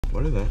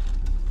What is that?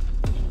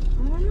 I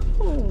don't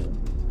know.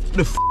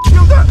 The f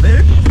you got,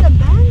 babe? It's a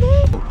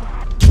Band-Aid?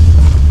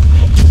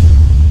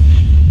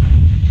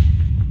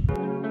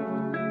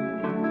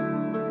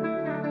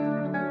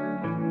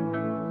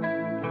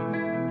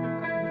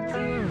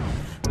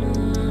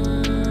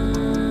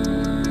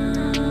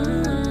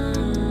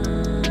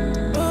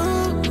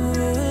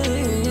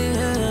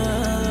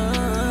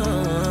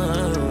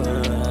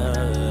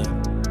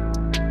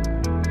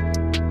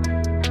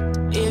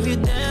 If you're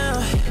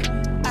down,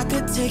 I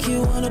could take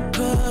you on a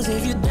cruise.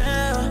 If you're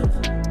down,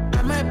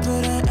 I might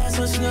put an ass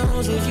on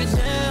snooze. If you're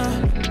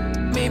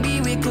down,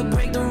 maybe we could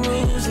break the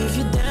rules. If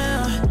you're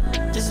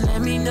down, just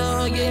let me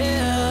know,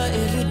 yeah.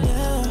 If you're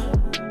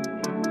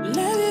down,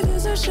 love you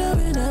cause I'm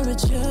showing up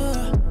with you.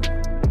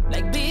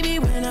 Like baby,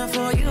 when I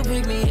fall, you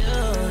pick me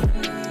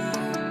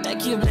up.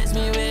 Like you bless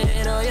me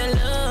with all your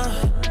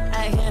love.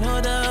 I can't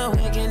hold up,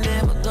 we can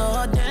never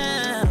go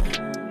down.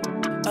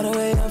 All the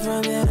way up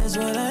from here, that's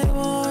what I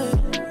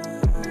want.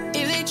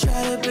 If they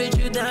try to put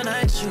you down,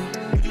 I shoot.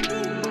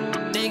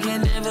 They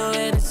can never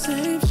wear the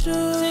same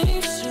shoes.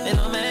 They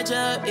don't match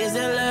up, is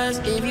that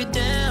lust if you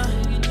down?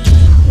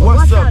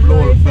 What's up,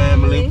 Loyal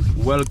family?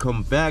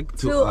 Welcome back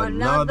to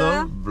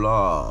another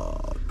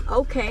vlog.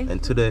 Okay.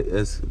 And today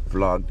is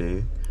vlog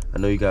day. I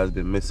know you guys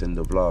been missing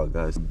the vlog,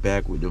 guys.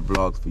 Back with the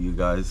vlogs for you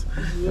guys.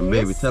 Yes. And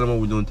baby, tell them what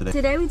we're doing today.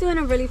 Today we're doing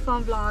a really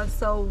fun vlog.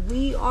 So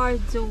we are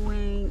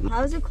doing,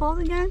 how is it called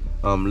again?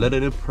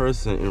 Letting a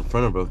person in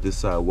front of us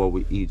decide what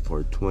we eat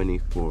for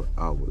 24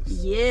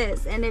 hours.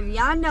 Yes, and if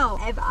y'all know,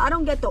 if I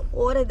don't get the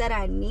order that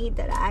I need,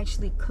 that I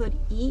actually could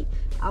eat,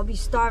 I'll be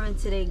starving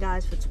today,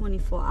 guys, for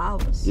 24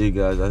 hours. Yeah,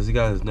 guys, as you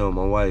guys know,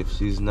 my wife,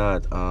 she's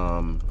not,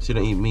 she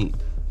don't eat meat.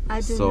 I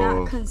do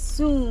not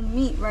consume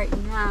meat right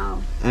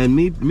now. And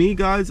me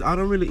guys, I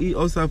don't really eat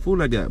outside food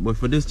like that. But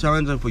for this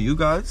challenge and for you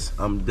guys,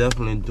 I'm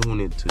definitely doing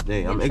it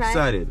today. I'm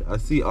excited. I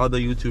see other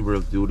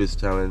YouTubers do this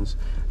challenge.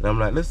 And I'm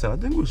like, listen, I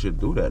think we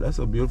should do that. That's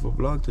a beautiful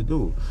vlog to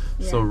do.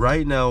 Yeah. So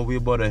right now, we're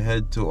about to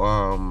head to,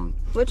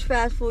 which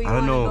fast food you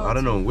I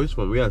don't know which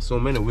one. We got so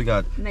many. We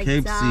got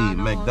KFC,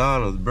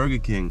 McDonald's, Burger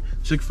King,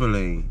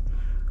 Chick-fil-A,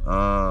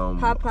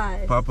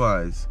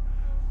 Popeyes.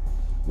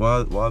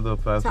 What other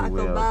fast food we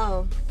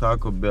have?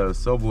 Taco Bell,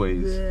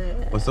 Subways.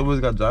 Yeah. But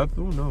Subways got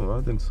drive-thru? No, I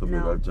don't think Subway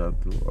got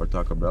drive-thru. Or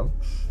Taco Bell.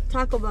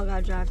 Taco Bell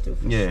got drive-thru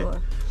for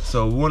sure.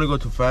 So we want to go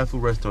to fast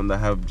food restaurant that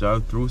have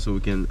drive-thru so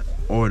we can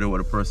order what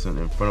a person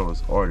in front of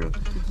us order.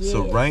 Yes.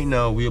 So right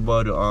now we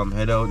about to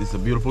head out. It's a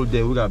beautiful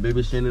day. We got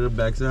baby Shane in the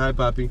back. Say hi,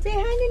 Poppy. Say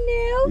hi,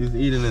 Nunu. He's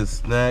eating his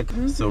snack.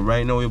 So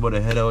right now we about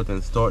to head out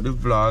and start the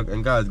vlog.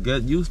 And guys,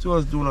 get used to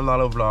us doing a lot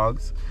of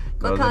vlogs.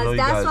 Because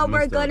that's what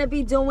we're going to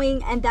be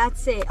doing, and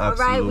that's it. All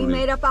right, we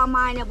made up our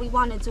mind that we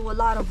want to do a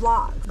lot of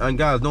vlogs. And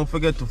guys, don't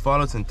forget to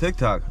follow us on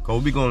TikTok, because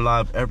we'll be going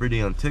live every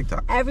day on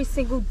TikTok. Every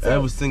single day.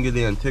 Every single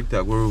day on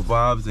TikTok. We're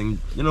vibes and,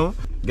 you know,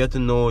 get to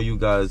know you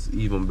guys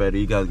even better.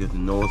 You guys get to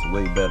know us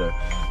way better.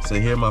 So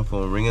here my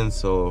phone ringing,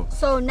 so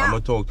now, I'm going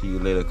to talk to you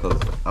later,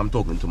 because I'm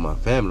talking to my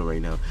family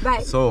right now.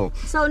 Right. So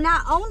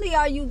not only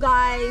are you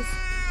guys...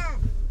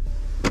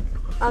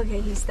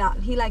 Okay, he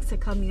stopped. He likes to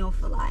cut me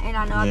off a lot. And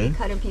I know I be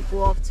cutting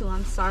people off too.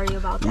 I'm sorry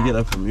about that. You get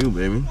that from you,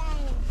 baby.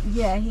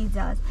 Yeah, he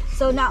does.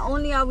 So not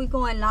only are we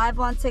going live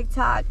on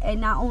TikTok, and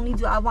not only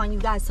do I want you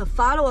guys to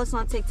follow us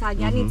on TikTok,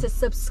 y'all need to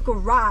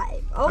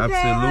subscribe. Okay,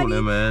 absolutely,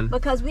 honey? Man.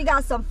 Because we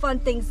got some fun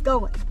things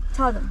going.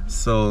 Tell them.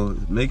 So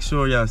make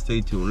sure y'all stay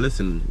tuned.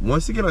 Listen,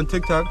 once you get on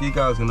TikTok, you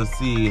guys gonna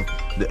see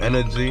the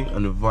energy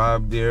and the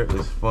vibe there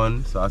is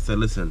fun. So I said,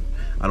 listen,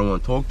 I don't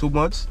want to talk too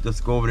much.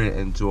 Just go over there and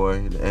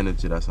enjoy the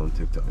energy that's on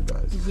TikTok,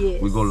 guys.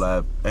 Yes. We go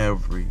live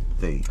every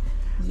day.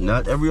 Yes.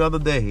 Not every other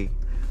day,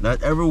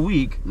 not every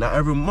week, not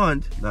every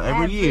month, not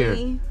every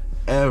year.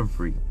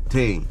 Every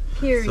day.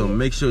 Period. So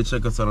make sure you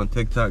check us out on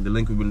TikTok. The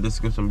link will be in the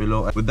description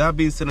below. With that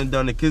being said and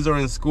done, the kids are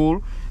in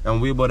school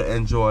and we're about to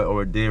enjoy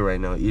our day right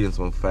now, eating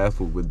some fast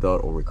food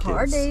without our kids.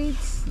 Car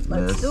dates.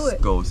 Let's do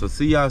it. Go. So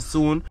see y'all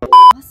soon.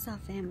 What's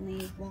up,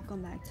 family?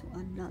 Welcome back to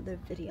another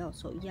video.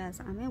 So yes,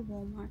 I'm at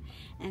Walmart,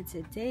 and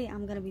today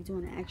I'm gonna be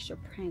doing an extra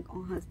prank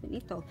on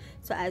Husbandito.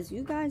 So as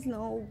you guys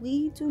know,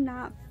 we do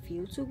not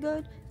feel too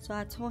good. So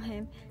I told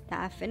him that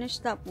I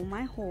finished up with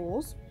my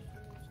hauls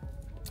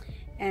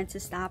and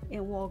to stop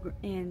in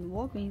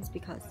Walgreens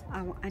because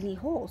I need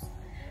hauls.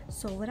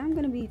 So what I'm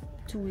gonna be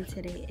doing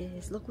today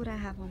is, look what I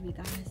have on me,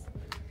 guys.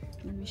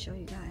 Let me show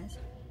you guys.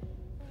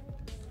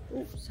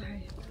 Oh,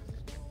 sorry.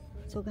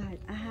 So guys,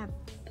 I have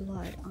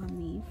blood on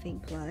me,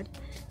 fake blood,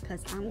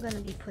 because I'm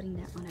gonna be putting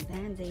that on a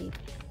Band-Aid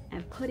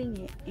and putting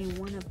it in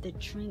one of the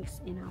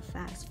drinks in our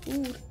fast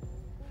food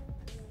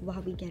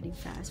while we getting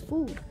fast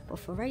food. But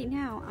for right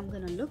now, I'm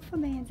gonna look for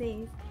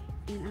Band-Aids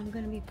and I'm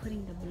gonna be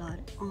putting the blood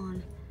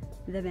on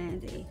the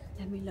Band-Aid.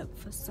 Let me look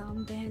for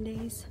some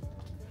Band-Aids.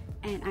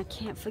 And I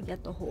can't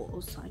forget the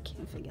holes. I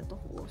can't forget the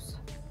holes.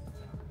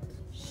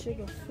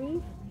 Sugar free.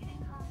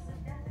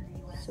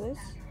 Swiss.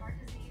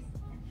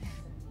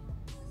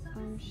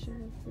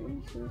 Sugar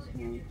free.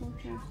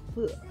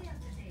 Swiss.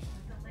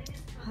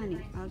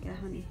 Honey. I'll get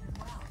honey.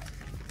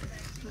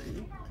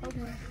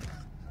 Okay.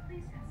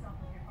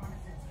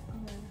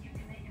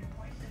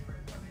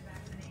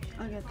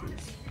 I'll get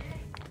these.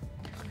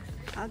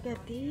 I'll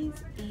get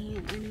these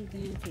and any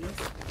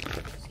band-aids.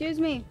 Excuse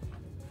me.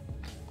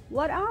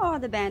 What are all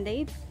the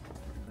band-aids?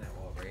 They're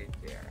all right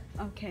there.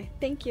 Okay,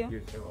 thank you.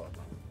 You're so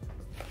welcome.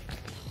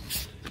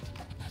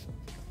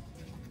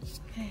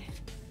 Okay.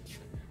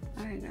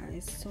 Alright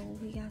guys, so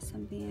we got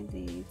some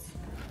band-aids.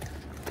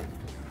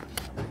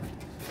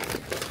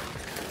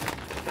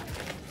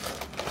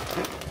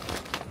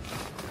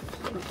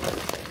 I'm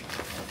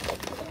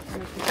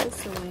gonna put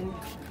this away.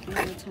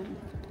 Okay.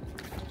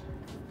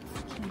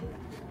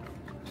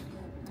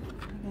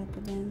 I got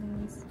the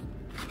band-aids.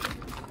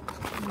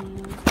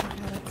 And I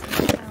gotta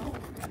take it out.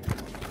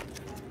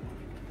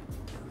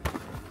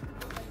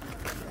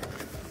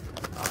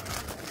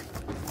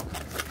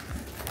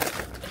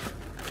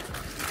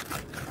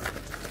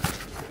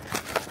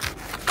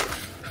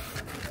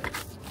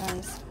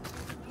 Guys,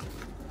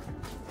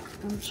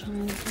 I'm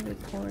trying to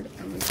record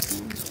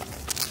everything.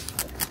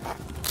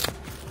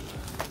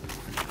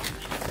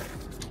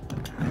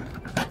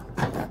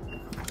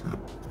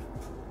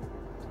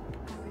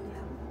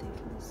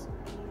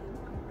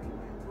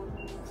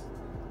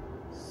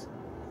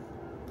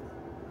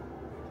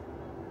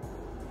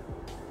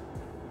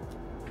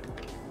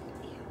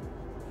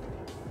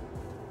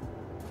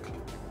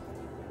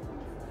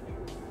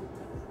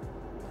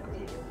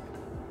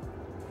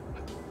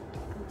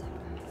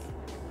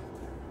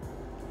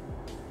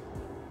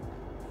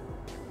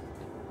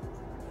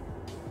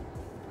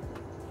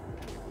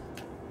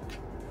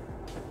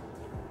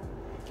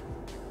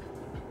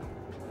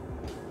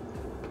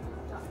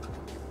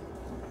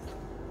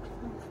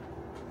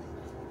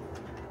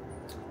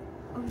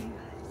 Oh my god,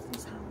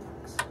 this is how it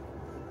looks.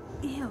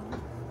 Ew.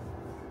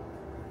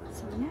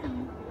 So now,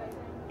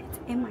 it's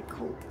in my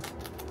coat.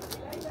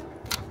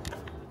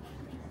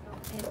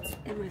 It's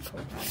in my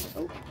coat.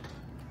 Oh.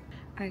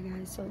 Alright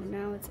guys, so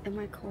now it's in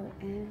my coat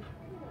and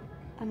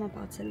I'm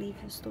about to leave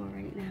the store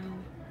right now.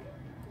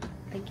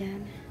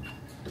 Again,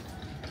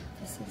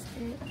 this is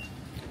it.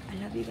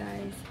 I love you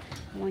guys.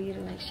 I want you to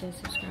like, share,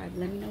 subscribe.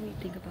 Let me know what you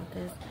think about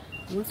this.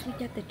 Once we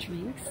get the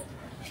drinks,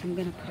 I'm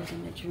gonna put it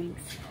in the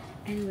drinks.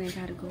 Anyway, I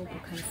gotta go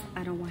because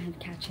I don't want him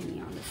catching me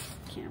on this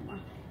camera.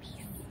 Peace.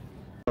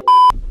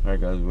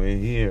 Alright guys, we're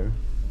here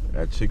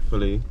at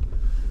Chick-fil-A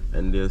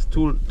and there's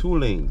two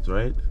lanes,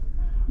 right?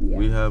 Yeah.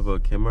 We have a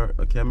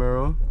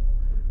Camaro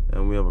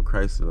and we have a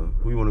Chrysler.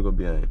 Who you want to go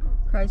behind?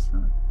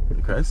 Chrysler. The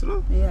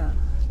Chrysler? Yeah.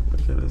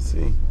 Okay, let's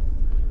see.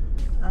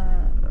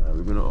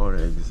 We're gonna order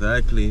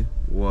exactly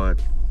what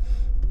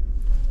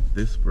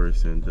this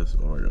person just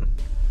ordered.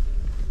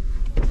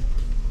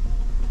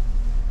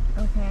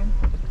 Okay.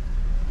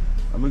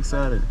 I'm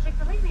excited.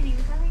 Chick-fil-A, my name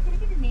is Ellie. Can I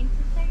get a name to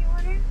start your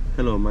order?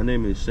 Hello, my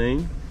name is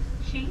Shane.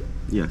 Shane?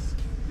 Yes.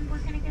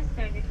 What can I get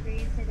started for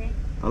you today?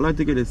 I'd like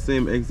to get the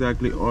same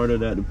exactly order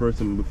that the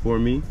person before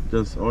me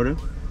just ordered.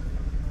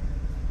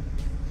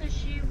 So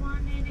she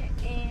wanted a...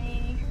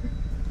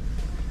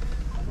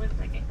 1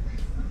 second.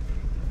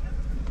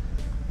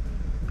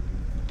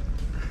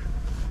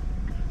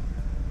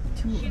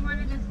 She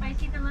wanted a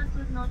spicy deluxe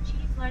with no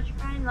cheese, large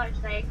fry, and large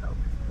Diet Coke.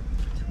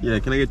 Yeah,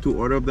 can I get 2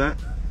 orders of that?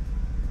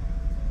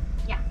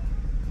 Yeah.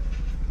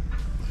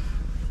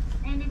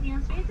 Anything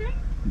else for you today?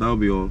 That'll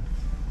be all.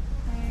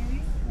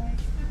 Alright, large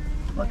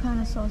fry. What kind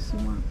of sauce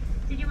you want?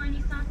 Did you want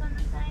any sauce on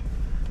the side?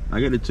 I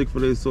get the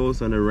Chick-fil-A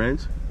sauce and the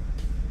ranch.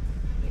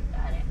 You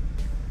got it.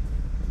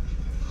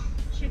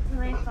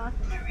 Chick-fil-A sauce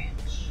and a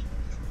ranch.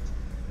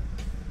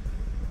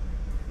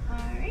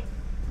 Alright.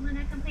 Want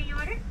to complete your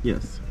order?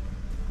 Yes.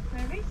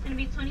 Alright, it's going to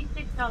be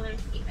 $26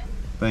 even.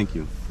 Thank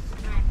you.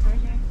 My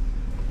pleasure.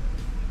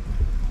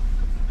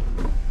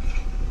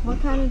 What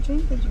kind of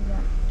drink did you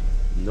get?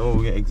 No,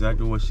 we get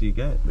exactly what she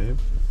got, babe.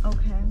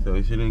 Okay. So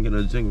if she didn't get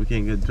a drink, we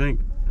can't get a drink.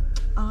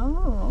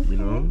 Oh, okay. You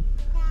know?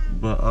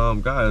 But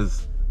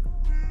guys,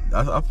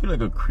 I feel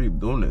like a creep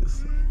doing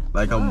this.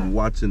 Like I'm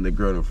watching the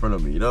girl in front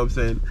of me. You know what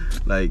I'm saying?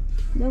 Like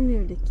Don't be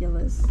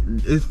ridiculous.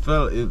 it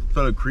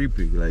felt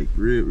creepy. Like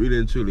really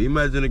and truly.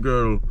 Imagine a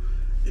girl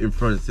in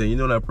front saying, you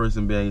know that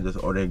person behind you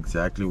just order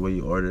exactly what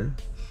you order.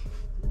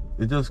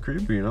 It's just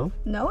creepy, you know?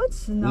 No,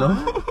 it's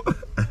not.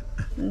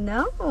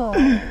 No.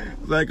 No.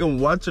 Like I'm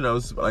watching, I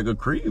was like a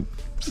creep.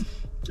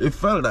 It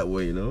felt that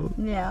way, you know?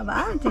 Yeah, but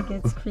I don't think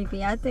it's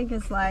creepy. I think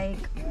it's like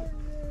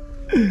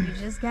you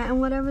just getting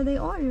whatever they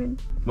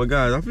ordered. But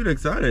guys, I feel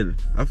excited.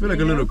 I feel like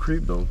a little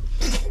creep though.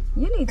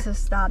 You need to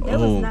stop. There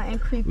was nothing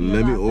creepy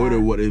Let me about order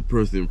that. what the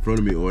person in front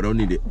of me ordered. I don't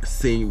need the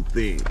same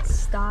thing.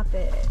 Stop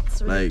it.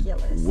 It's Like,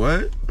 ridiculous.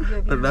 what?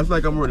 You're being That's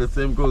like I'm wearing the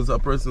same clothes a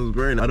person's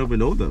wearing. I don't even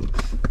know them.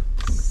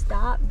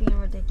 Stop being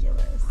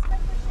ridiculous.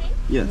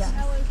 Yes. Yes.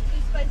 That was 2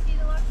 spicy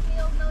deluxe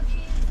meals, no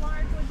cheese,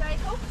 large with Diet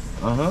Coke.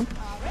 Uh-huh. All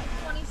right,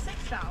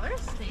 $26.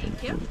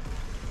 Thank you.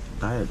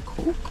 Diet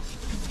Coke?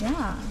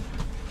 Yeah.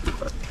 There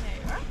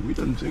you are. We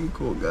done drink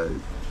Coke, guys.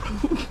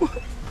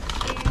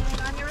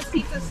 And on your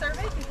receipt to serve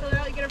it, you fill it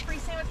out, you get a free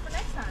sandwich for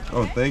next time.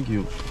 Oh, Okay? thank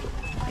you.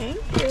 Thank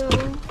you.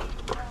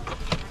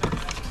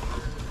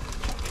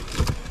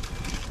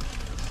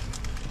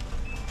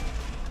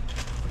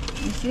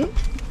 You see?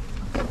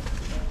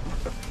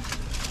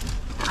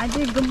 I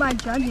did good by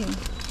judging.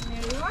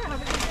 There you are. Have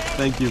a good day.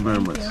 Thank you very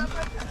much.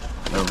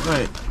 All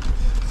right.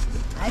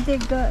 I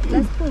did good.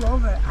 Let's pull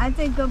over. I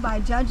did good by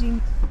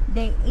judging.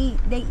 They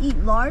eat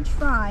large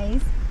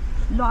fries,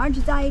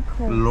 large Diet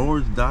Coke.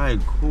 Large Diet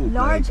Coke.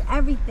 Large like,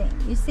 everything.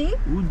 You see?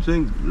 who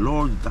drinks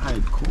large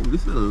Diet Coke?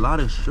 This is a lot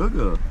of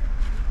sugar.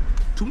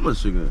 Too much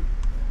sugar.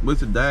 But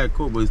it's a Diet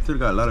Coke, but it still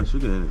got a lot of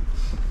sugar in it.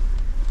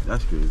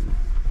 That's crazy.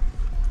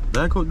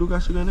 Diet Coke do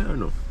got sugar in it or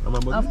no? Am I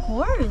bugging? Of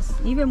course.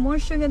 Even more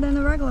sugar than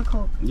the regular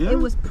Coke. Yeah. It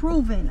was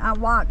proven. I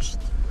watched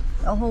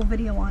the whole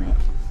video on it.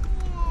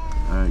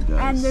 Alright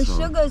guys. And the so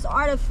sugar is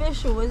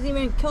artificial.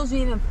 It kills you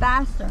even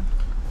faster.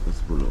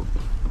 let's pull over.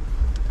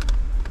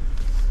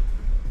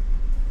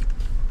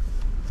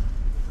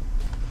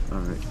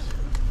 Alright.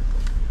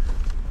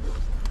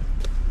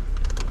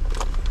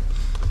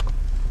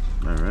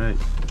 Alright.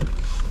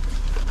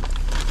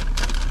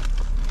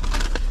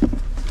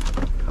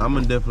 I'm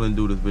gonna definitely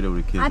do this video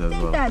with the kids I as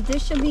think well. that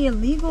this should be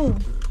illegal.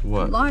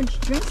 What? Large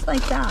drinks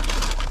like that.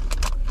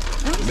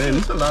 Let me Man, see.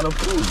 it's a lot of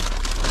food.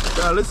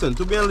 Now listen,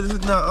 to be honest, this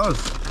is not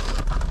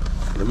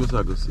us. Let me so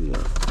I can see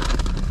y'all.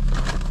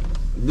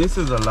 This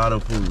is a lot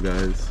of food,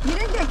 guys. You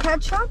didn't get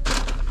ketchup?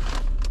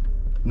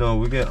 No,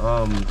 we get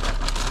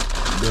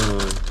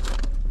the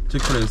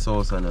Chick-fil-A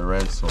sauce and the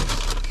ranch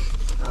sauce.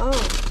 Oh.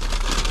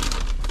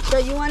 So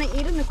you want to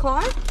eat in the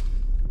car?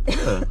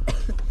 Yeah.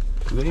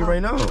 We're gonna eat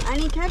right now. I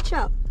need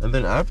ketchup. And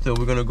then after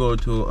we're gonna go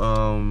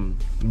to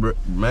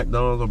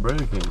McDonald's or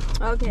Burger King.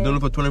 Okay. Doing it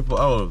for 24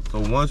 hours. So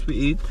once we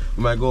eat,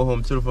 we might go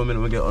home, chill for a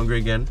minute, we get hungry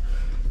again.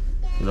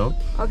 You know?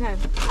 Okay.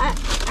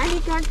 I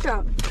need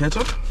ketchup.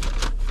 Ketchup?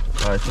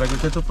 Alright, should I get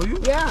ketchup for you?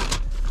 Yeah.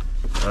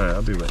 Alright,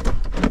 I'll be right back.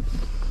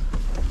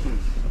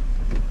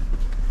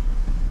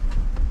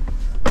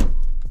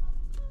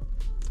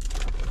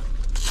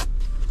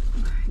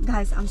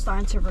 Guys, I'm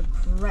starting to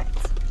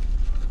regret.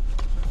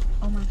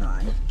 Oh my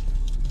god.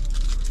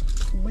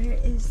 Where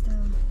is the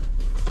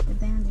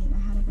Band-Aid? I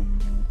had a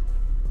Band-Aid.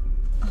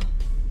 Oh.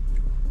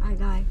 Alright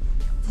guys,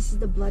 this is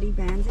the bloody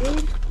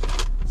Band-Aid.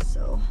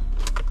 So,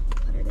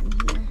 put it in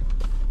here.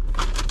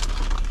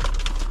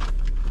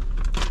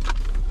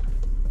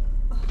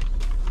 Oh,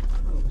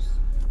 gross.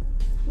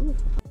 Ooh, I'm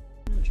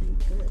gonna drink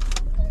this.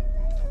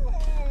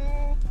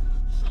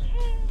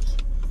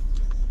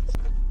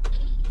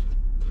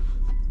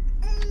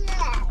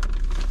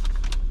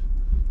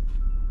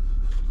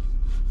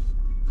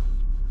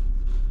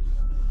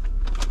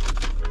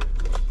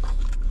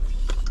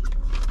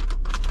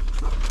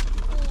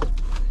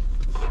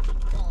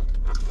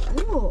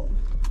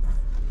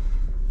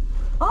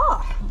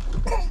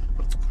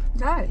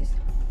 Guys,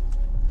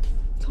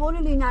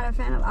 totally not a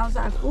fan of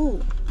outside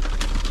food.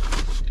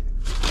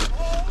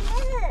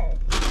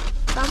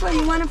 Papa,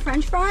 you want a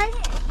French fry?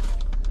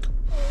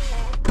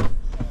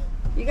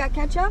 You got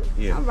ketchup?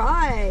 Yeah. All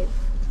right.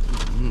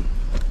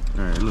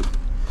 Alright, look.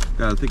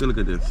 Guys, take a look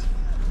at this.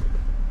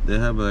 They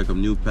have like a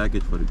new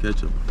package for the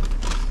ketchup.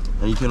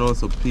 And you can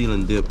also peel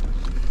and dip.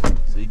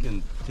 So you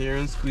can tear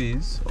and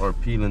squeeze or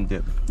peel and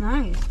dip.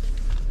 Nice.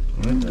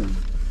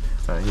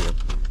 Alright, here.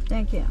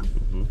 Thank you.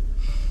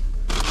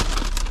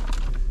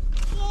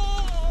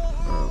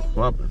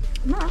 Whopping.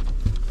 No.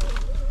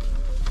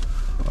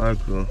 Alright,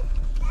 cool.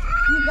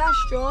 You got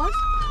straws?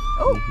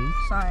 Oh,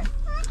 sorry.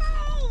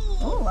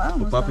 Oh, I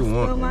almost Papi spilled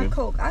want, my man.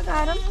 Coke. I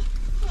got him.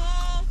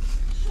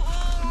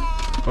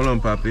 Hold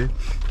on, Papi.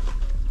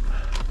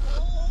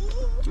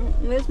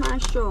 Where's my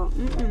straw?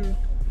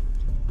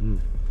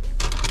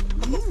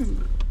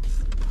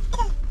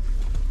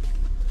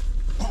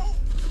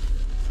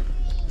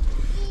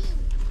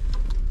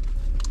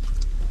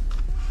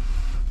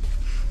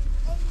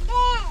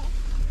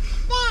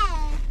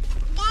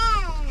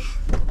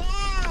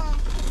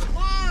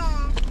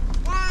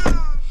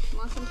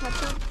 Want some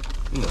ketchup?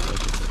 No,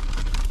 that's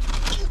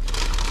okay.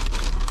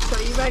 So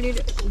you ready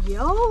to?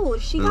 Yo,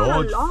 she got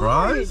Large a large.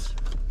 fries?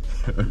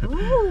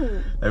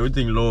 Ooh,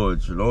 Everything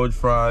large. Large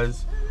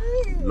fries,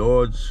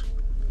 large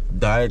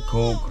Diet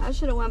Coke. I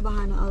should have went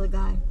behind the other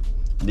guy.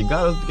 They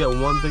got us to get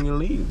one thing and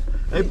leave.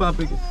 Hey,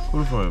 Papi,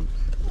 wait for him.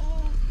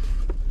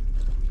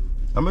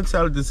 I'm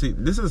excited to see.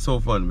 This is so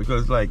fun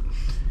because, like,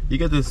 you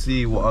get to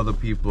see what other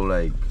people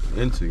like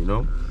into, you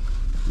know?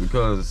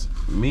 Because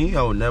me,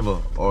 I would never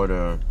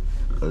order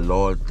a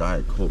large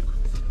Diet Coke.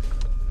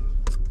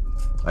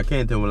 I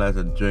can't tell when I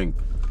to drink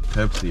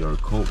Pepsi or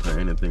Coke or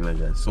anything like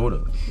that,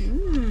 soda.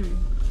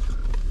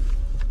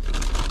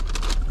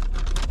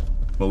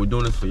 But we're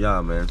doing this for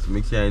y'all, man. So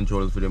make sure y'all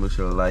enjoy this video. Make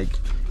sure to like.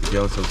 If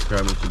y'all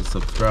subscribe, make sure to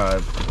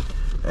subscribe.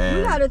 And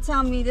You gotta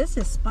tell me this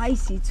is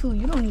spicy too.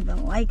 You don't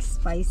even like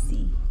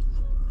spicy.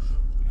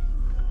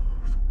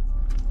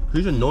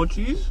 here's a no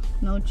cheese.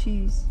 No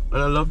cheese.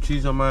 And I love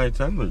cheese on my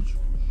sandwich.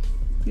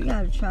 You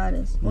gotta try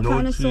this. What No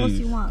kind of sauce cheese.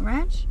 you want?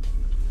 Ranch?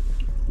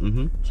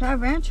 Try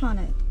ranch on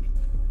it.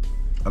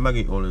 I'm not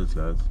getting all of this,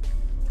 guys.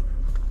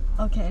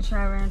 Okay,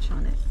 try ranch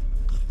on it.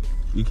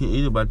 You can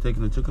eat it by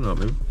taking the chicken out,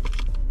 baby.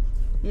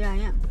 Yeah, I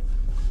am.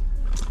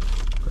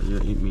 Cause you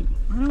don't eat meat.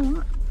 I don't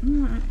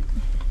want.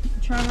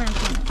 Try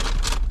ranch on it.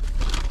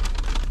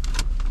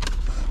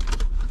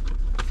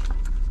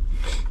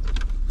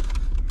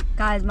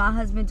 Guys, my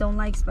husband don't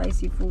like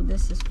spicy food.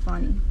 This is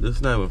funny. This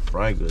is not even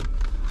fried good.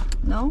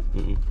 No?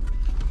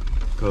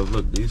 Because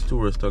look, these two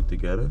are stuck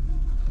together.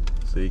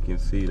 So you can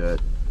see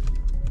that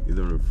you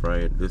don't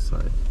fry it this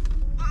side.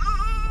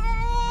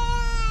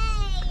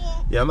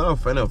 Yeah, I'm not a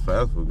fan of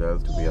fast food,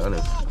 guys, to be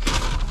honest.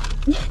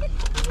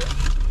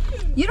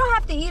 You don't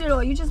have to eat it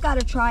all. You just got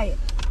to try it.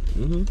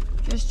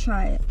 Just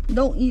try it.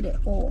 Don't eat it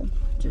all.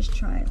 Just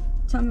try it.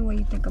 Tell me what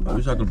you think about it. I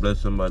wish I could bless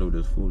somebody with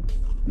this food.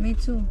 Me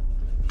too.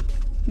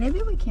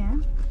 Maybe we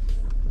can.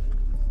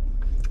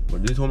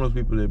 But these homeless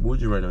people, they're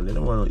bougie right now. They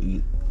don't want to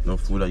eat no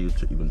food that you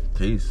even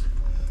taste.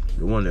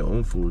 They want their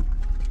own food.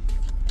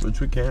 Which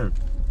we can.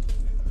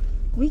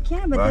 We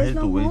can, but there's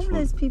no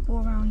homeless people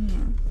around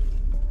here.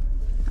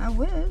 I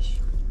wish.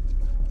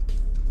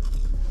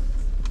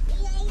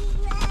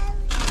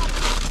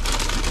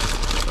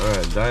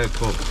 Alright, Diet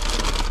Coke.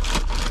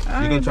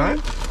 You gonna try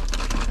it?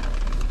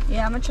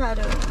 Yeah, I'm gonna try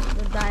the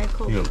Diet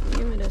Coke. Yeah.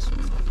 Give me this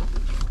one.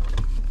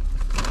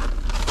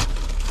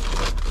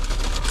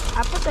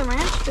 I put the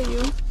ranch for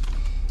you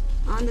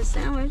on the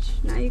sandwich.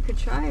 Now you could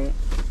try it.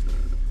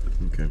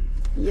 Okay.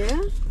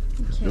 Yeah?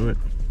 Let's do it.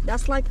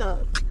 That's like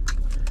a...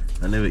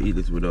 I never eat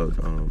this without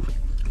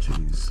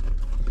cheese.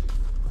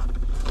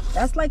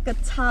 That's like a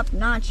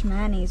top-notch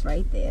mayonnaise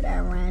right there.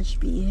 That ranch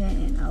be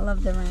hitting. I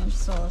love the ranch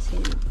sauce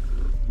here.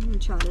 I'm gonna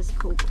try this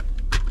Coke.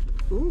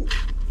 Ooh.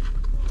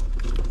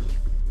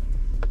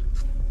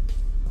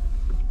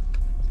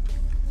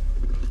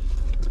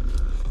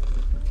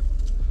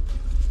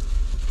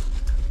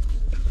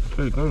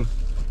 Pretty good.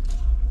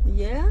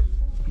 Yeah?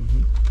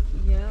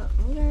 Yeah,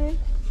 okay.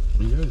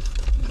 Yes.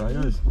 Try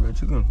yours. Red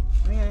chicken.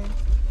 Okay.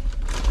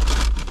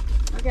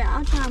 Okay,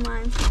 I'll try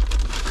mine.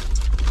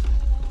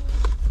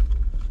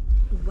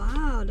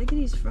 Wow, look at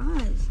these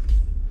fries.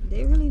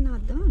 They're really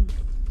not done.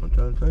 I'm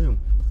trying to tell you.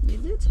 You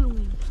did tell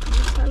me.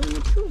 You're telling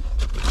the truth.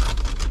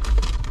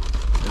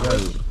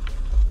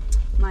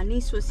 My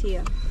niece was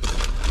here.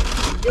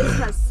 This is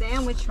a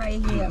sandwich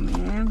right here,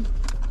 man.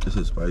 This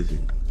is spicy.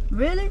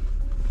 Really?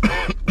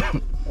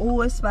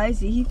 Oh, it's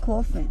spicy. He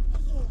coughing.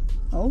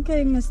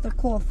 Okay, Mr.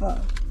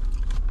 Cougher.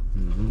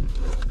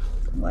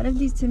 What if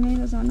these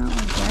tomatoes are not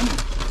organic?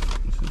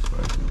 This is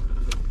spicy.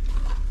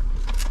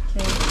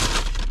 Okay.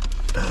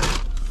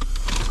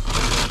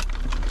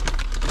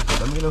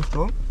 Let me get a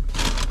straw.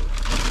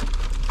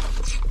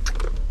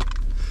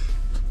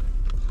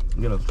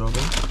 Get a straw,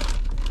 baby.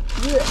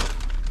 Yeah.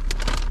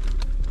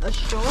 A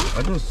straw?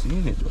 I just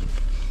seen it though.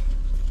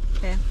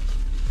 Okay.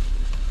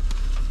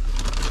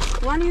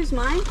 You want to use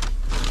mine?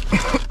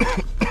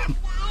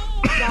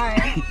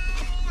 Sorry.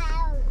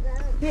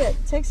 Here,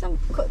 take some.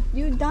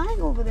 You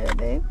dying over there,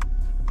 babe.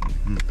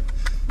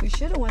 We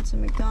should have went to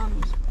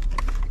McDonald's.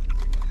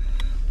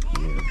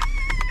 Yeah.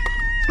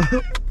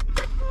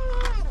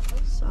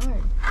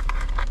 Sorry.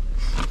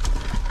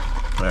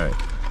 All right.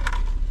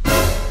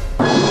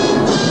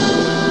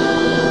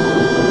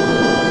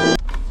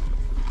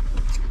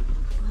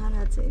 How'd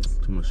that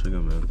taste? Too much sugar,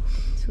 man.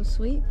 Too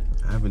sweet?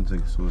 I haven't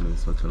taken soda in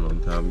such a long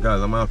time.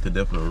 Guys, I'm gonna have to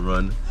definitely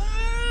run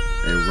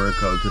and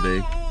work out today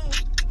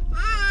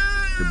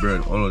to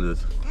burn all of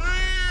this.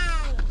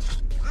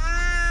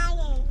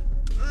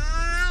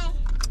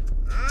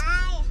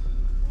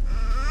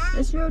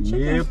 It's real chicken.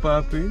 Yeah,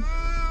 Poppy.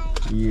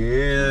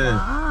 Yeah.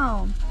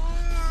 Wow.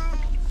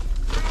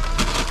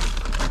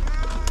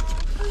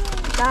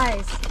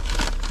 Guys,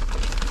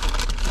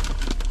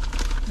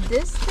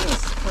 this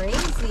tastes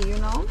crazy, you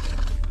know?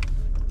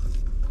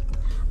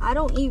 I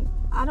don't eat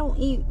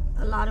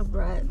a lot of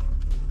bread.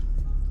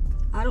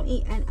 I don't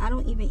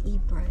even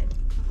eat bread.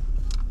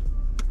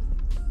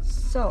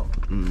 So,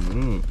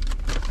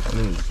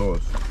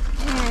 Sauce.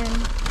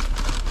 and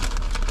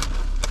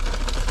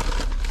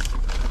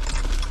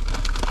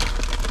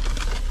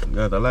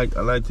Guys, I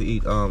like to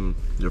eat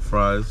the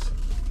fries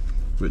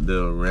with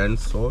the ranch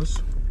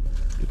sauce.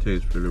 It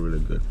tastes really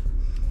good.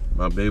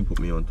 My babe put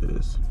me onto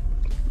this.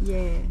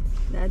 yeah,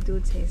 that do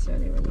taste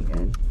really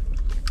good.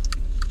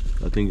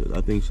 I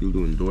think she's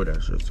doing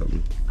DoorDash or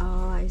something.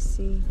 Oh, I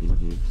see.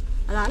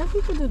 A lot of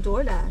people do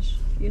DoorDash.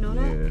 You know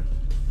that? Yeah.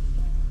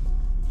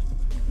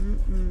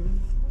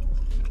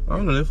 I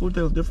don't know, their food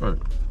tastes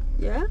different.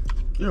 Yeah?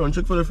 Yeah, when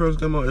Chick-fil-A first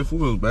came out, their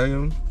food was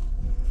banging.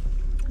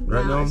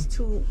 Right now, it's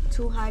too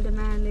high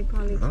demand. They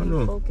probably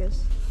can't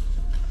focus.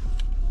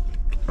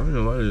 I don't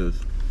know what it is.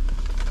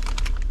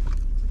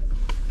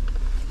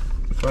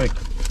 It's like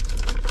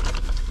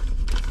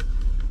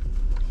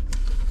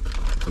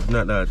it's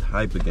not that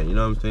hype again. You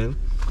know what I'm saying?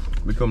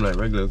 Become like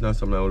regular. It's not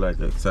something I was like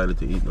excited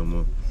to eat no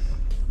more.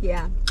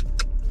 Yeah.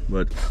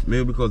 But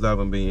maybe because I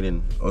haven't been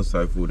eating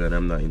outside food and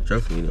I'm not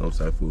interested in eating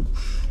outside food.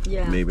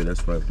 Yeah. Maybe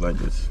that's why it's like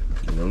this.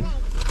 You know?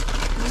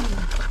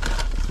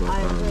 But,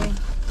 I agree.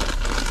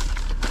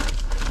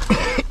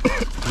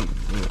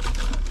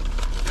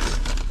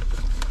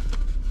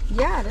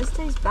 Yeah, this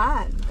tastes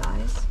bad,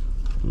 guys.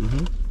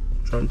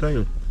 Trying to tell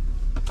you.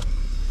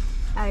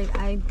 I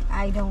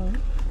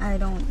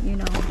don't, you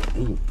know.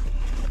 Ooh.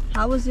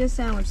 How was your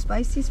sandwich?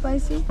 Spicy?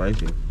 Spicy.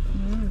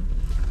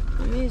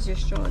 Let me use your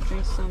straw.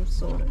 Drink some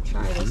soda.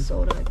 Try the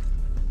soda.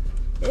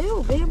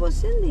 Ew, babe,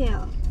 what's in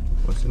there?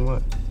 What's in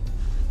what?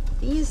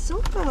 In your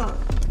soda.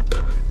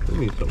 Let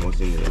me put what's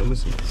in there. Let me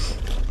see.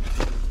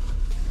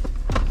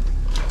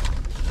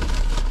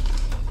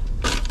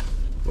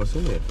 What's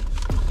in there?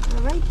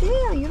 Right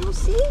there. You don't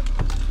see it?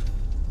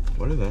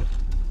 What is that?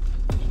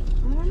 I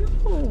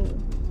don't know.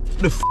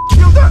 The f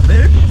is that,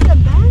 babe? It's a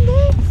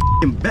Band-Aid?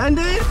 F***ing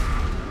Band-Aid?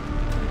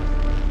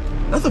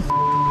 That's a f.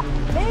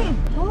 Babe,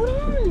 hold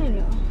on.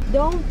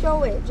 Don't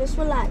throw it. Just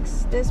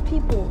relax. There's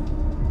people.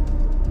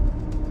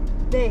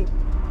 Babe.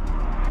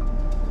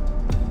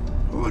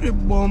 Oh, the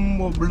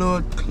bomb of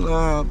blood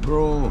clot,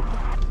 bro.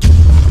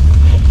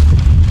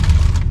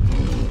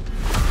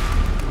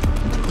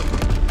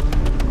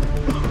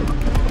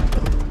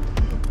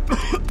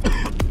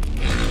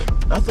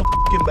 That's a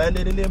f***ing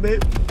Band-Aid in there,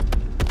 babe.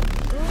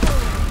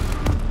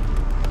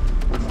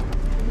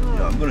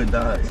 Yo, I'm gonna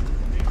die.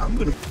 I'm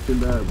gonna f***ing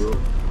die, bro.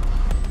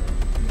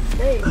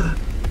 Babe.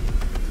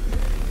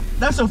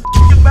 That's a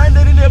f***ing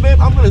Band-Aid in there, babe.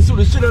 I'm gonna sue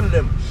the shit out of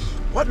them.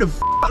 What the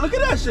f***? Look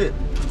at that shit.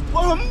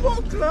 Bomb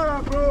of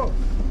clot, bro.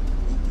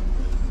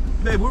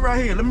 Babe, we're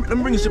right here. Let me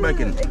bring this shit back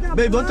in.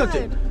 Babe, don't touch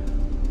it.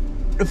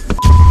 The f.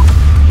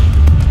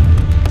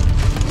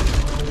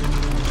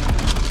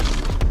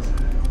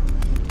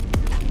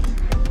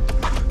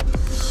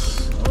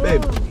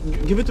 Babe,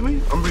 give it to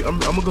me. I'm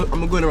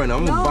gonna go in right now.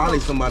 I'm gonna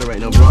violate somebody right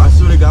now, bro. I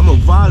swear to God, I'm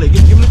gonna violate.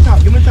 Give me the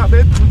top. Give me the top,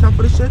 babe. Give me the top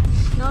for this shit.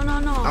 No.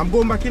 I'm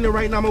going back in there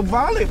right now. I'm gonna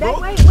violate, bro.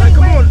 Wait.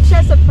 Come on.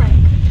 Just a prank.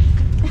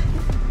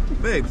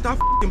 Babe, stop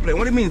f***ing playing.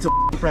 What do you mean it's a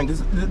f***ing prank?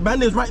 The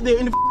Band-Aid's right there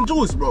in the f***ing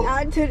juice, bro.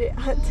 I did it.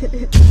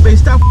 Babe,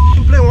 stop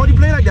f***ing playing. Why do you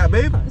play like that,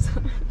 babe? I'm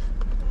sorry.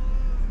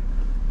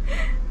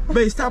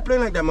 Babe, stop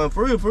playing like that, man.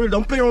 For real.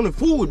 Don't play on the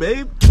food,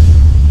 babe.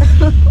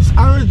 I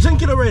already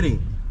drink it already.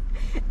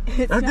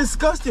 That's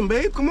disgusting,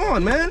 babe. Come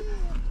on, man.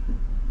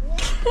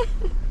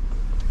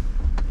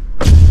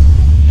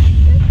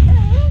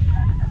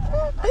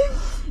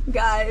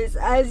 Guys,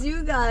 as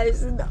you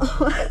guys know,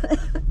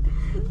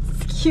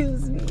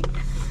 excuse me,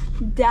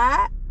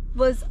 that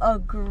was a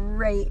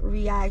great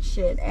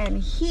reaction.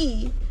 And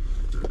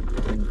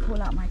let me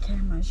pull out my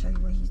camera and show you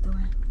what he's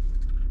doing.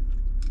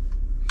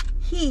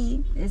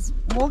 He is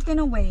walking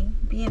away,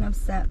 being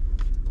upset.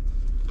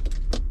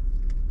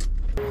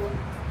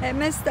 Hey,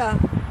 mister,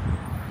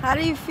 how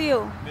do you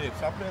feel? Babe,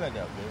 stop playing like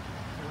that, babe.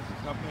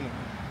 Stop playing like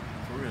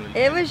that. For real.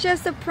 It was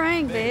just a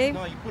prank, babe.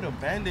 No, you put a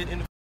Band-Aid in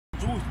the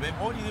juice, babe.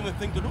 Why do you even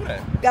think to do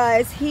that?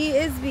 Guys, he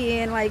is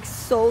being like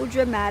so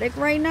dramatic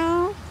right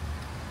now.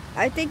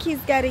 I think he's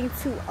getting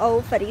too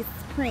old for these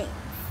pranks.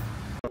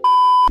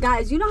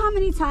 Guys, you know how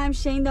many times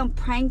Shane done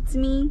pranked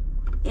me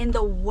in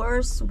the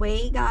worst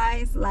way,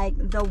 guys? Like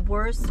the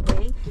worst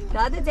way. The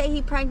other day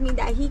he pranked me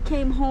that he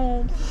came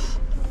home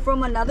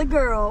from another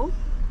girl.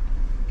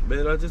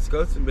 Babe, that's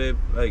disgusting, babe.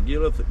 Like,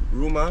 you don't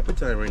ruin my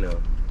appetite right now.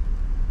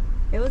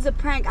 It was a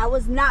prank. I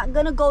was not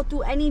gonna go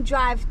through any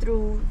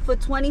drive-through for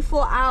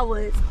 24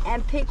 hours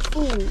and pick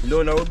food.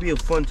 No, that would be a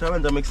fun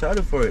challenge. I'm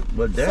excited for it.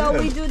 But damn.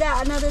 So we do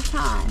that another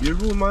time. You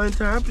ruined my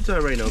entire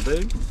appetite right now,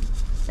 babe.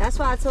 That's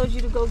why I told you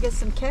to go get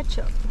some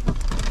ketchup.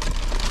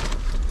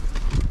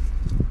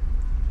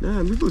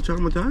 Damn, you feel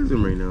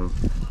traumatizing right now.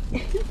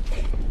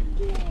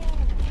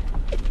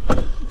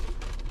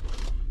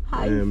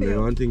 How you Damn, feel? man,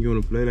 I don't think you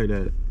want to play like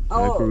that.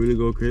 I could really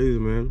go crazy,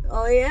 man.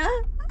 Oh, yeah?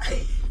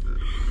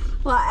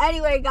 Well,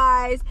 anyway,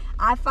 guys,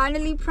 I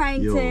finally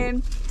pranked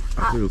him.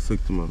 I feel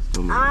sick to my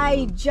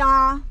stomach.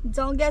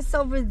 Don't get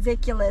so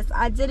ridiculous.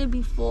 I did it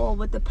before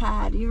with the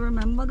pad. You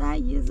remember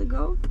that years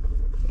ago?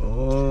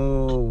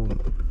 Oh.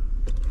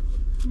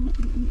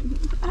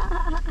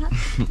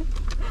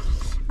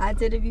 I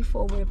did it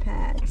before with a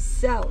pad.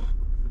 So,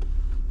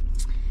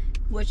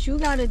 what you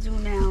gotta do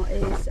now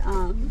is,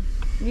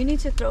 you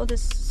need to throw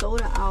this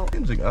soda out.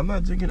 I'm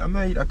not drinking. I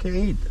can't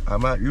eat.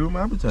 You're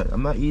my appetite.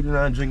 I'm not eating. I'm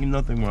not drinking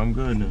nothing more. I'm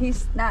good now.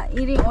 He's not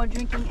eating or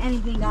drinking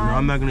anything, guys. No,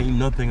 I'm not gonna eat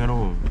nothing at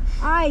all.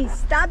 Alright,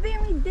 stop being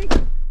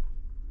ridiculous.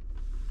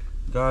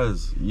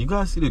 Guys, you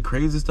guys see the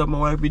crazy stuff my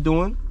wife be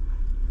doing?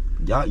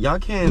 Y'all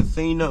can't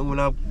say nothing when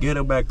I get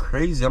her back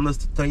crazy. I'm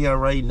just telling y'all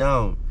right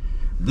now.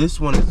 This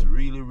one is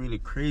really, really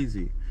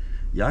crazy.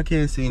 Y'all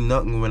can't say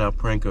nothing when I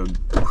prank her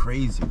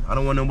crazy. I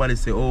don't want nobody to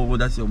say, oh, well,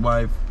 that's your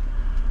wife.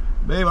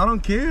 Babe, I don't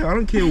care. I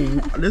don't care.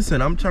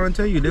 Listen, I'm trying to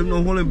tell you, there's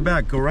no holding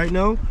back. Cause right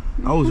now,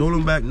 I was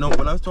holding back. No,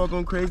 when I was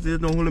talking crazy, there's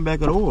no holding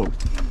back at all.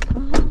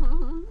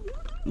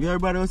 Yeah,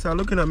 everybody else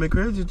looking at me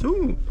crazy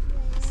too.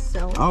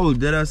 So I was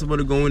dead ass about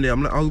to go in there.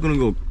 I was gonna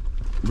go,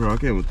 bro. I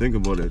can't even think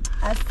about it.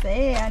 I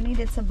said I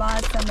needed to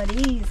buy some of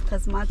these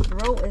because my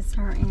throat is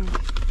hurting.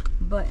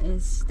 But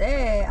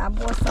instead, I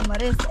bought some of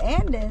this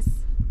and this,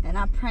 and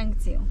I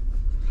pranked you.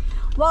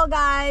 Well,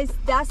 guys,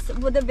 that's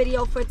what the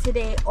video for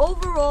today.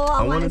 Overall,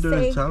 I want to do say...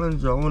 this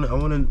challenge. I want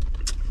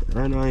to...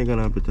 Right now, I ain't got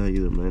an appetite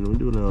either, man. We'll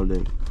do it another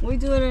day. We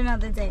do it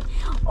another day.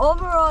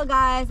 Overall,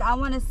 guys, I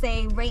want to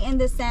say rating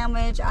the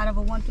sandwich out of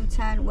a 1 through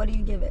 10. What do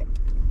you give it?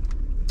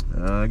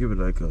 I give it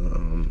like a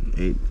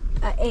 8.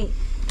 An 8.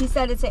 He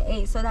said it's an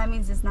 8, so that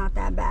means it's not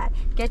that bad.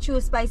 Get you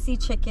a spicy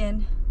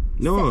chicken.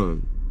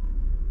 No,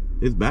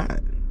 it's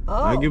bad.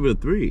 Oh. I give it a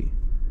 3.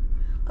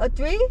 A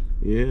 3?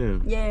 Yeah.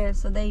 Yeah,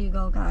 so there you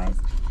go, guys.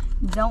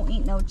 Don't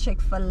eat no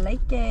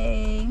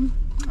Chick-fil-A.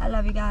 I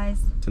love you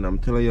guys. And I'm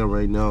telling you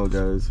right now,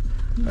 guys,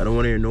 I don't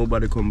want to hear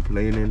nobody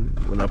complaining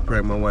when I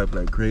prank my wife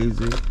like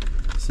crazy,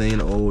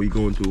 saying, oh, you're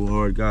going too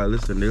hard. God,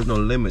 listen, there's no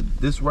limit.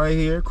 This right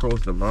here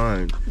crossed the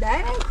line.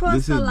 That ain't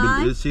crossed the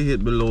line. This shit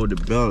hit below the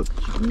belt.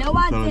 No,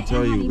 I didn't,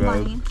 honey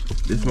bunny.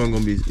 This one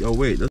gonna be, yo,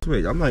 wait, let's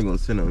wait. I'm not gonna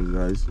send them,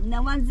 guys.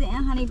 No, I didn't,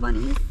 honey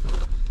bunnies.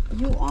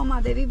 You are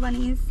my baby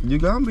bunnies. You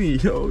got me,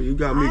 yo. You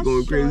got me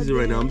going sure crazy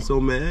right now. I'm so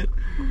mad.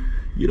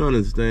 You don't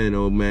understand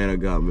how mad I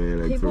got,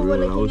 man. Like, People for were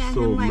real, I looking was at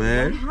so him like,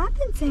 mad. what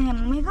happened to him?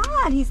 Oh my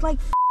God, he's like,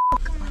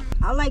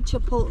 I like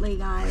Chipotle,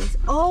 guys.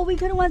 Oh, we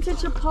could have went to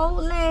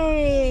Chipotle.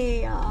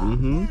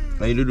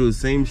 I need to do the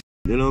same shit.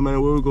 You know, no matter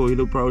where we go,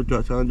 he'll probably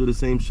try to do the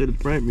same shit to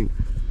prank me.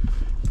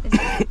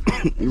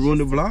 You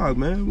ruined the vlog,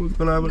 man. We're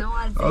gonna have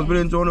I was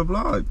really enjoying the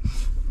vlog.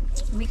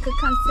 We could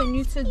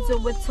continue to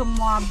do it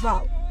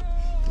tomorrow.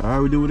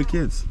 Alright, we do it with the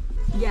kids.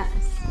 Yes.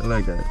 I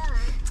like that.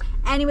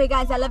 Anyway,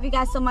 guys, I love you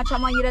guys so much. I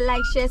want you to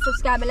like, share,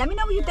 subscribe, and let me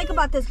know what you think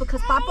about this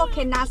because Papa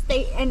cannot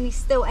stay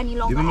still any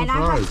longer, and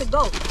I have to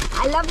go.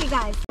 I love you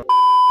guys.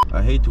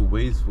 I hate to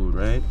waste food,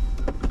 right?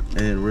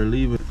 And we're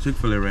leaving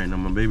Chick-fil-A right now.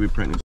 My baby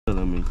pregnant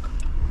on me,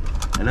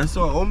 and I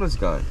saw a homeless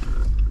guy.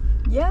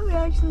 Yeah, we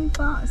actually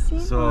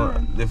seen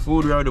one. The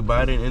food we already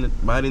bite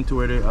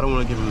into it. I don't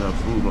want to give him that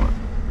food, man.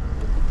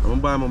 I'm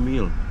gonna buy him a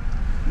meal.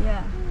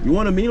 Yeah. You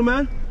want a meal,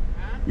 man?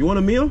 You want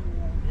a meal?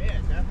 Yeah,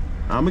 definitely.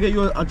 I'm gonna get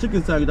you a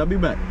chicken sandwich. I'll be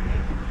back.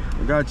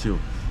 I got you.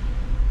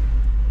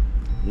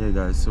 Yeah,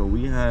 guys. So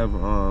we have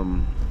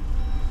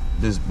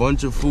this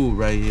bunch of food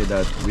right here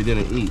that we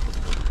didn't eat,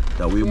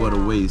 that we about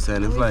to waste,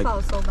 and it's like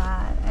felt so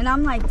bad. And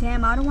I'm like,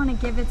 damn, I don't want to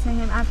give it to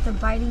him after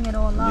biting it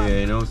all up.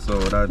 Yeah, you know. So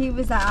that he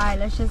was like, alright,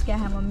 let's just get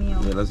him a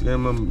meal. Yeah, let's get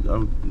him a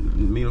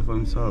meal for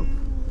himself.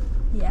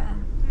 Yeah.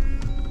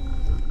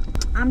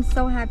 I'm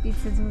so happy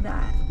to do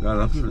that. God,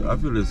 I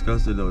feel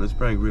disgusted though. This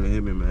prank really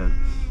hit me, man.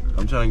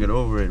 I'm trying to get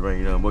over it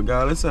right now. But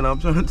God, listen, I'm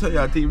trying to tell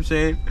y'all, Team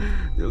Shane,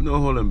 there's no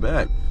holding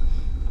back.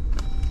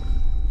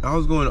 I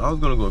was gonna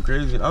go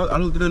crazy. I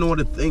didn't know what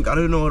to think. I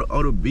didn't know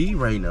how to be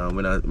right now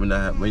when I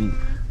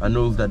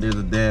know that there's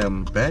a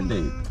damn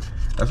Band-Aid.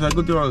 That's why I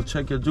go through and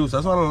check your juice.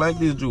 That's why I don't like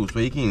this juice,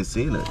 but you can't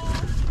see it.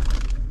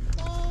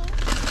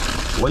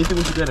 What do you think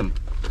we should get him?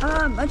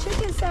 A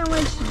chicken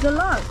sandwich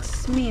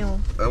deluxe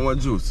meal. And what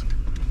juice?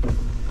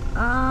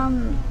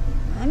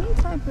 Any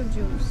type of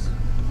juice.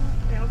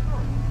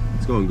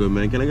 It's going good,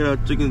 man. Can I get a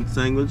chicken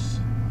sandwich?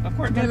 Of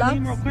course. Deluxe?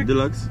 Name real quick.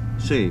 Deluxe?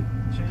 Shane.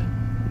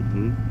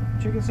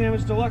 Chicken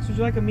sandwich deluxe. Would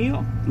you like a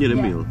meal? Yeah, the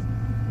meal.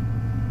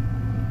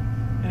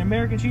 And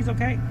American cheese,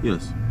 okay?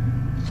 Yes.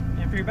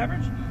 And for your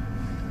beverage?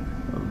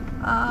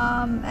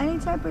 Any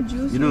type of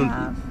juice you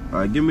have.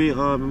 Alright, give me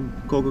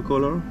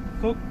Coca-Cola.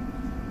 Coke?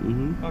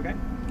 Okay.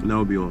 And that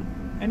will be all.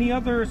 Any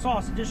other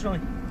sauce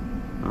additionally?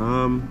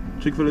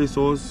 Chick-fil-A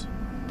sauce.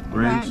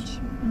 Ranch.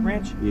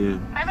 Ranch? Yeah.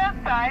 I'm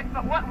outside,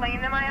 but what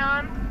lane am I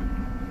on?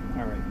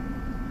 All right.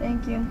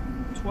 Thank you.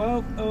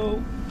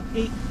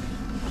 1208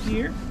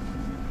 here.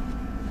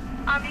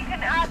 You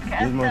can ask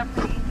Stephanie.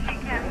 She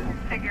can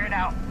figure it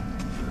out.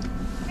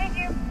 Thank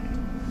you.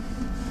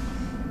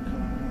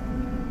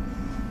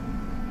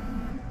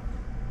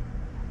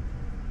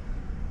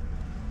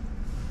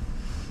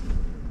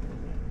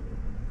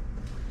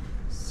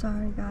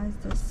 Sorry guys,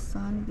 the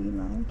sun be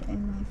like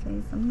in my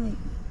face. I'm like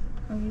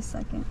every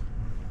second.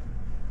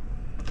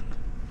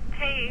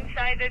 Hey,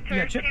 inside the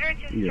computer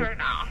just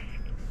turned off.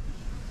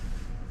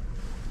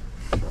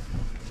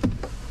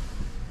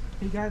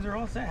 You guys are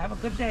all set. Have a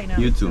good day now.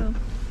 You too.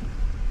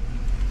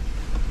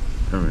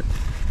 Alright.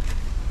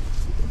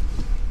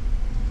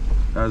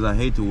 Guys, I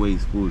hate to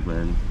waste food,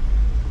 man.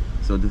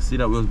 So to see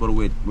that we was about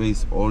to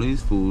waste all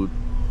this food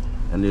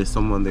and there's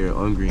someone there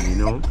hungry, you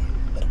know?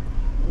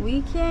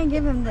 We can't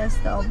give him this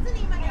though. What's the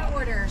name on your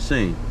order?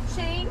 Shane.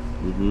 Shane?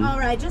 All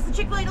right, just the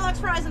Chick-fil-A deluxe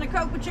fries and a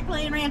Coke with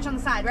Chick-fil-A and ranch on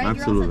the side, right?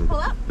 Absolutely. You're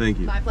all set to pull up? Thank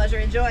you. My pleasure.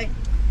 Enjoy.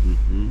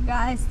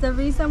 Guys, the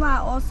reason why I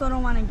also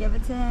don't want to give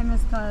it to him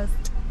is because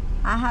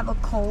I have a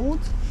cold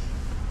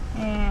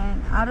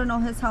and I don't know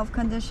his health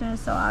condition,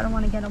 so I don't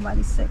want to get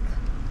nobody sick.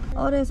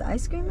 Oh, there's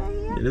ice cream right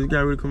here? Yeah, this guy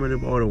really come in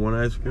and order one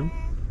ice cream.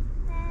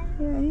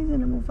 Yeah, he's in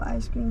the mood for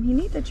ice cream. He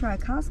needs to try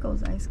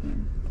Costco's ice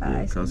cream.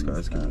 Yeah, Costco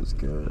ice cream is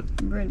good.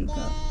 Really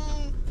good.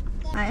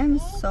 I am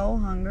so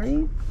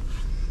hungry.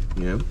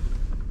 Yeah?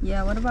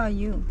 Yeah, what about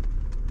you?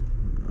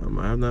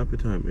 I have no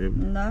appetite, babe.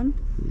 None?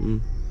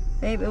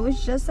 Babe, it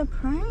was just a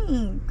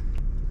prank.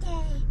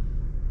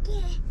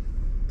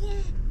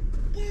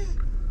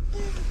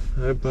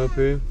 Hi,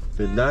 puppy.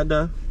 Say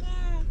dada.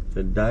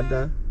 Say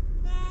dada.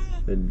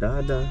 Say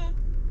dada.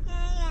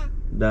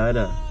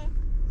 Dada.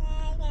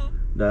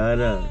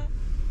 Dada.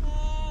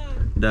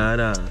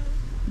 Dada.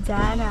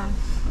 Dada.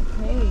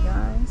 Hey,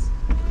 guys.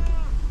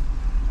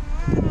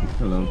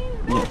 Hello.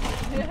 Yeah.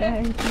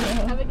 Thank you.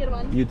 Have a good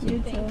one. You too. You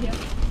too. Thank you.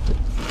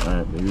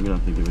 Alright, baby, you're gonna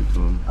have to give it to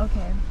him.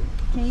 Okay.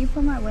 Can you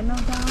put my window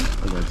down?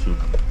 I got you.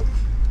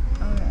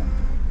 Okay.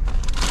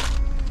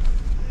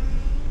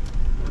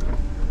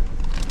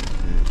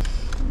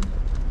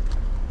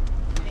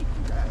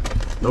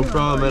 No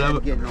problem,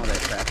 man.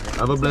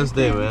 Have a blessed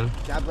day, man.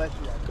 God bless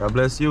you. God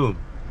bless you.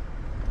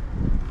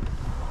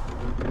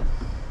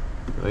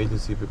 I hate to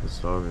see people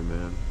starving,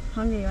 man.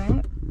 Hungry,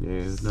 right? Yeah,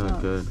 it's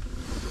not good.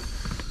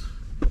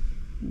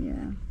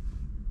 Yeah,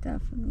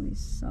 definitely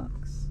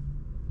sucks.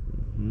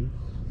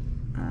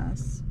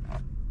 Ass.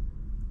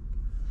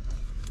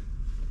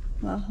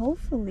 Well,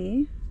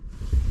 hopefully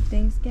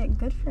things get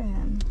good for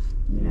him.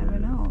 You never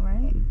know,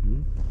 right?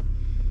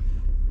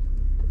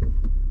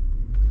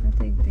 I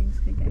think things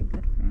could get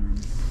good for him.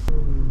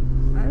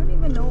 I don't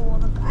even know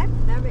all of.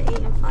 I've never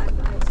eaten Five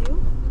Guys.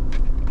 You?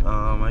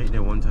 I ate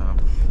there one time.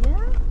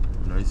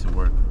 Yeah. I used to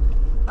work.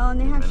 Oh, and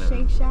they have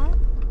Shake Shack.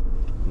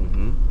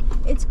 Mm-hmm.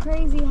 It's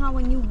crazy how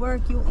when you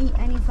work, you eat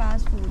any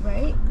fast food,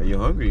 right? Cause you're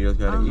hungry, you just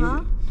gotta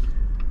eat.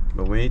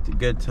 But when you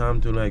get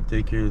time to like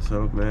take care of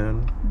yourself,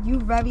 man. You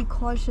very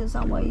cautious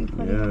on what you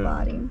put in your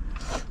body.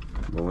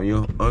 But when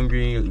you're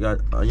hungry, you're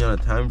on a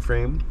time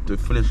frame to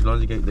finish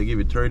lunch. They give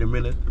you 30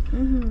 minutes.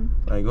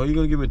 Like, oh, you're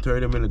gonna give me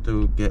 30 minutes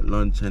to get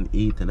lunch and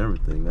eat and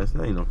everything. That's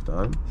not enough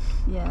time.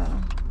 Yeah.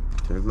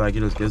 So it's like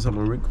you just get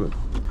something real quick.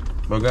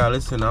 But guys,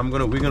 listen,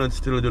 we're gonna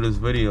still do this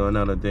video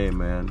another day,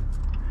 man.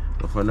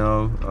 But for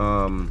now,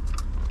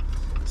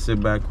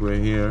 sit back, we're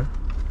here.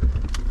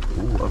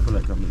 Ooh, I feel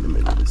like I'm in the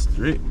middle of the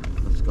street.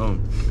 Let's go.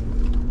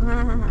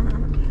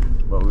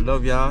 But we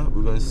love y'all.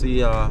 We're gonna see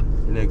y'all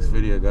in the next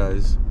video,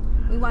 guys.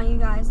 We want you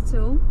guys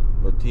too.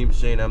 But Team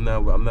Shane, I'm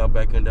not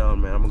backing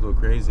down, man. I'm gonna go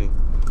crazy.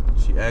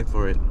 She asked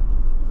for it.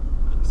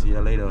 See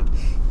y'all later.